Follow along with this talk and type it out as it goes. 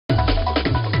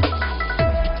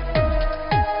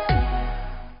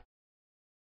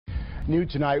New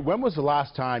tonight, when was the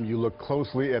last time you looked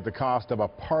closely at the cost of a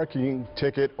parking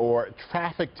ticket or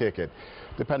traffic ticket?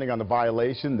 Depending on the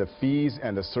violation, the fees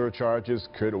and the surcharges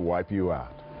could wipe you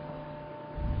out.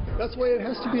 That's the way it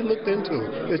has to be looked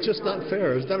into. It's just not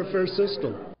fair. It's not a fair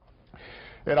system.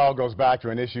 It all goes back to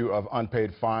an issue of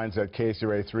unpaid fines that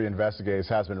KCRA 3 Investigates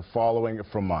has been following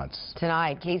for months.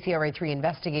 Tonight, KCRA 3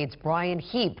 Investigates Brian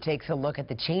Heap takes a look at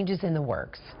the changes in the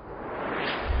works.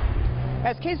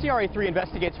 As KCRA 3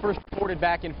 Investigates first reported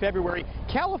back in February,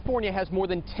 California has more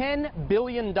than $10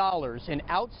 billion in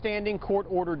outstanding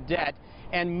court-ordered debt,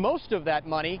 and most of that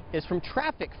money is from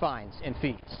traffic fines and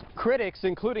fees. Critics,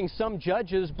 including some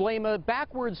judges, blame a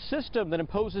backwards system that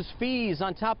imposes fees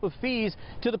on top of fees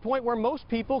to the point where most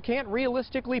people can't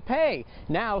realistically pay.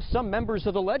 Now, some members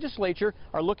of the legislature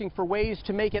are looking for ways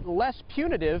to make it less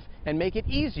punitive and make it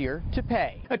easier to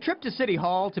pay. A trip to City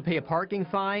Hall to pay a parking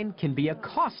fine can be a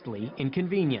costly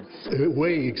inconvenience.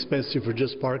 Way expensive for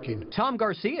just parking. Tom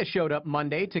Garcia showed up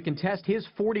Monday to contest his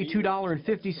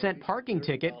 $42.50 parking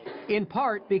ticket, in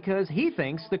part because he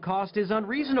thinks the cost is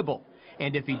unreasonable.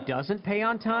 And if he doesn't pay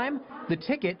on time, the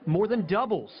ticket more than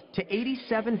doubles to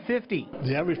 $87.50.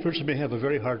 The average person may have a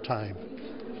very hard time.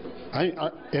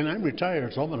 And I'm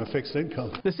retired, so I'm on a fixed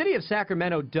income. The city of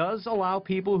Sacramento does allow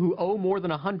people who owe more than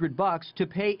 $100 to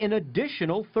pay an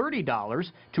additional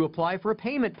 $30 to apply for a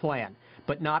payment plan.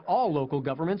 But not all local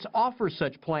governments offer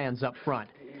such plans up front.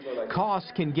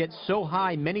 Costs can get so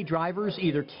high many drivers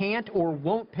either can't or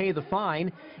won't pay the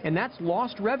fine, and that's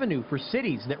lost revenue for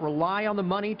cities that rely on the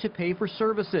money to pay for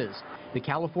services. The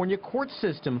California court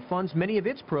system funds many of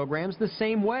its programs the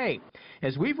same way.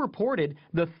 As we've reported,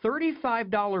 the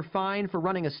 $35 fine for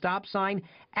running a stop sign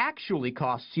actually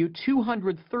costs you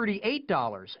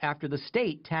 $238 after the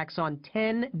state tacks on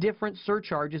 10 different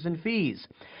surcharges and fees.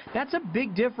 That's a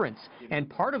big difference, and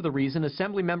part of the reason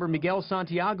Assemblymember Miguel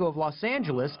Santiago of Los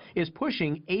Angeles is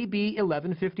pushing AB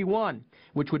 1151,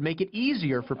 which would make it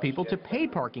easier for people to pay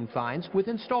parking fines with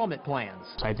installment plans.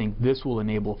 I think this will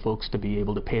enable folks to be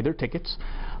able to pay their tickets.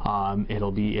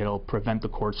 It'll prevent the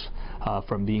courts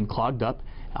from being clogged up,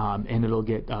 and it'll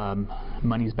get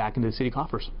monies back into the city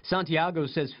coffers. Santiago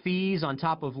says fees on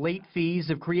top of late fees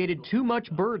have created too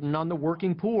much burden on the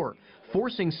working poor,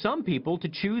 forcing some people to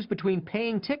choose between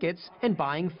paying tickets and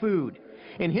buying food.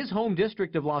 In his home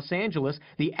district of Los Angeles,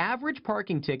 the average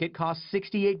parking ticket costs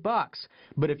 $68.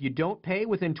 But if you don't pay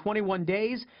within 21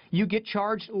 days, you get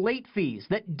charged late fees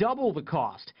that double the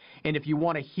cost. And if you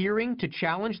want a hearing to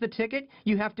challenge the ticket,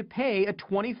 you have to pay a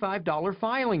 $25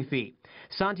 filing fee.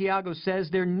 Santiago says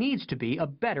there needs to be a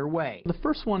better way. The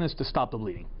first one is to stop the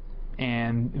bleeding.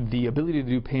 And the ability to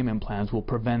do payment plans will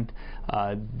prevent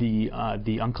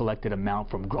the uncollected amount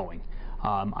from growing.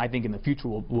 I think in the future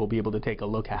we'll be able to take a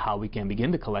look at how we can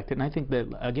begin to collect it, and I think that,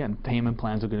 again, payment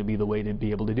plans are going to be the way to be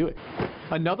able to do it.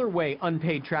 Another way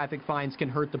unpaid traffic fines can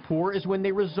hurt the poor is when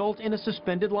they result in a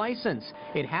suspended license.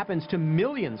 It happens to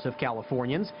millions of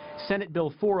Californians. Senate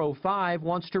Bill 405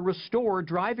 wants to restore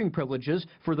driving privileges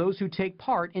for those who take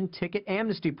part in ticket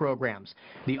amnesty programs.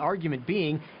 The argument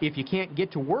being, if you can't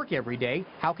get to work every day,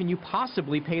 how can you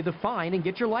possibly pay the fine and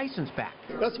get your license back?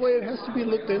 That's the way it has to be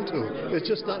looked into. It's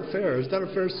just not fair. It's not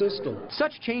a fair system.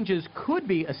 Such changes could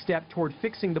be a step toward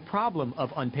fixing the problem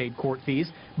of unpaid court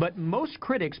fees, but most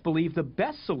critics believe the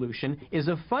best solution is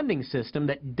a funding system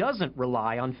that doesn't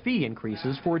rely on fee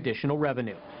increases for additional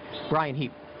revenue. Brian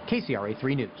Heap, KCRA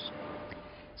 3 News.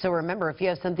 So remember, if you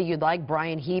have something you'd like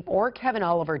Brian Heap or Kevin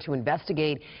Oliver to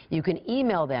investigate, you can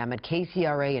email them at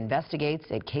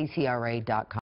kcrainvestigates@kcra.com.